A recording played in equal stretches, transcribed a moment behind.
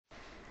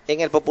En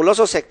el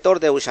populoso sector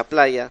de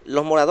Uzhuplaya,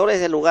 los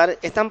moradores del lugar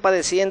están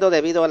padeciendo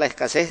debido a la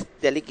escasez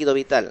de líquido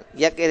vital,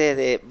 ya que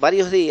desde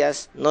varios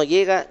días no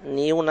llega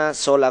ni una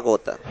sola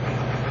gota.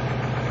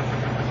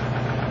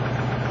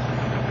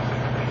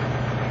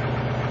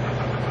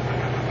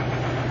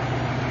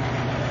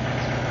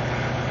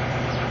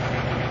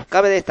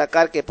 Cabe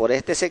destacar que por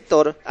este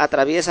sector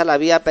atraviesa la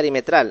vía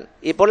perimetral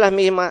y por las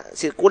mismas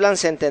circulan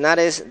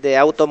centenares de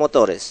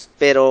automotores.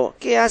 Pero,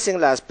 ¿qué hacen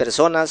las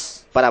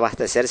personas para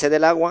abastecerse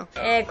del agua?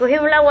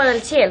 Cogimos el agua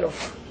del cielo.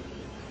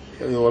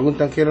 ¿O algún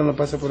tanquero no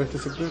pasa por este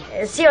sector?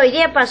 Sí, hoy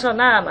día pasó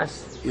nada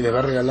más. ¿Y les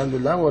va regalando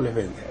el agua o les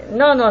vende?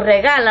 No, nos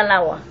regala el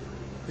agua.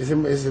 ¿Ese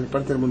es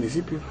parte del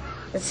municipio?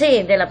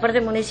 Sí, de la parte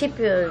del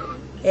municipio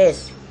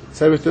es.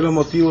 ¿Sabe usted los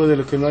motivos de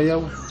los que no hay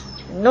agua?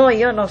 No,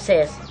 yo no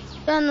sé eso.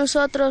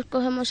 Nosotros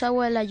cogemos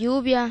agua de la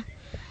lluvia.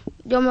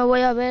 Yo me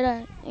voy a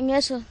ver en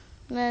eso,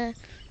 en el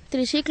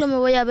triciclo me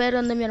voy a ver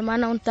donde mi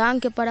hermana un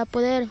tanque para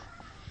poder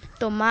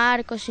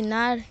tomar,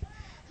 cocinar.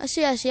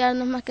 Así,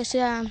 no más que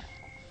sea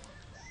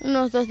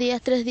unos 2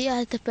 días, 3 días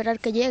hasta esperar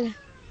que llegue.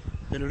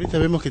 Pero ahorita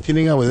vemos que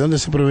tienen agua. ¿De dónde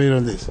se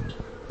proveyeron de eso?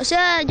 O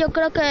sea, yo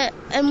creo que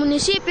el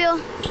municipio,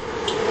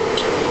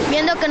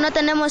 viendo que no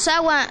tenemos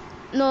agua,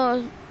 nos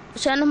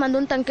mandó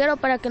un tanquero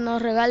para que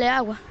nos regale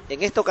agua.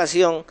 En esta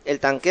ocasión,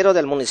 el tanquero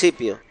del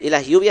municipio y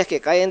las lluvias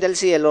que caen del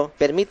cielo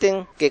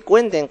permiten que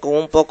cuenten con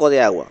un poco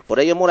de agua. Por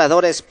ello,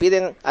 moradores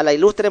piden a la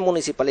ilustre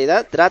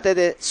municipalidad trate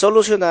de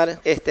solucionar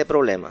este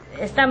problema.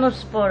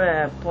 Estamos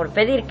por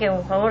pedir que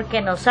un favor que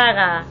nos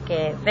haga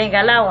que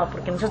venga el agua,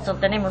 porque nosotros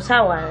tenemos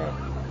agua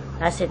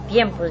hace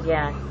tiempo,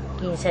 ya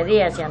 15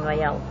 días ya no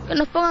hay agua. Que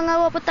nos pongan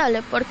agua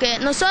potable, porque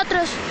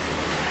nosotros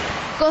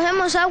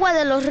cogemos agua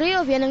de los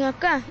ríos, vienen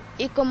acá,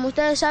 y como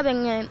ustedes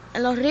saben,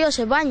 en los ríos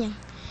se bañan,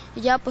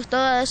 y ya pues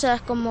todas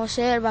esas como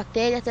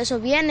bacterias, todo eso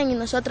vienen y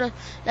nosotros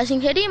las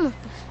ingerimos,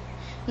 pues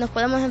nos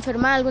podemos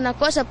enfermar alguna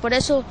cosa, por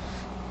eso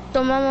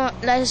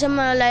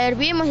la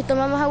hervimos y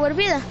tomamos agua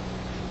hervida,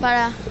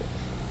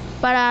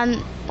 para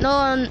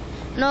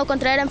no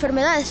contraer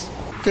enfermedades.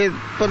 Que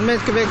por mes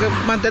que venga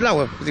manda el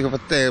agua, digo,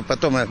 para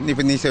tomar,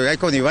 ni se hay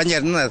como ni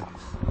bañar, nada,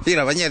 ir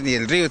a bañar, ni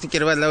el río si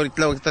quiere ver el agua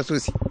que está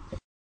sucio.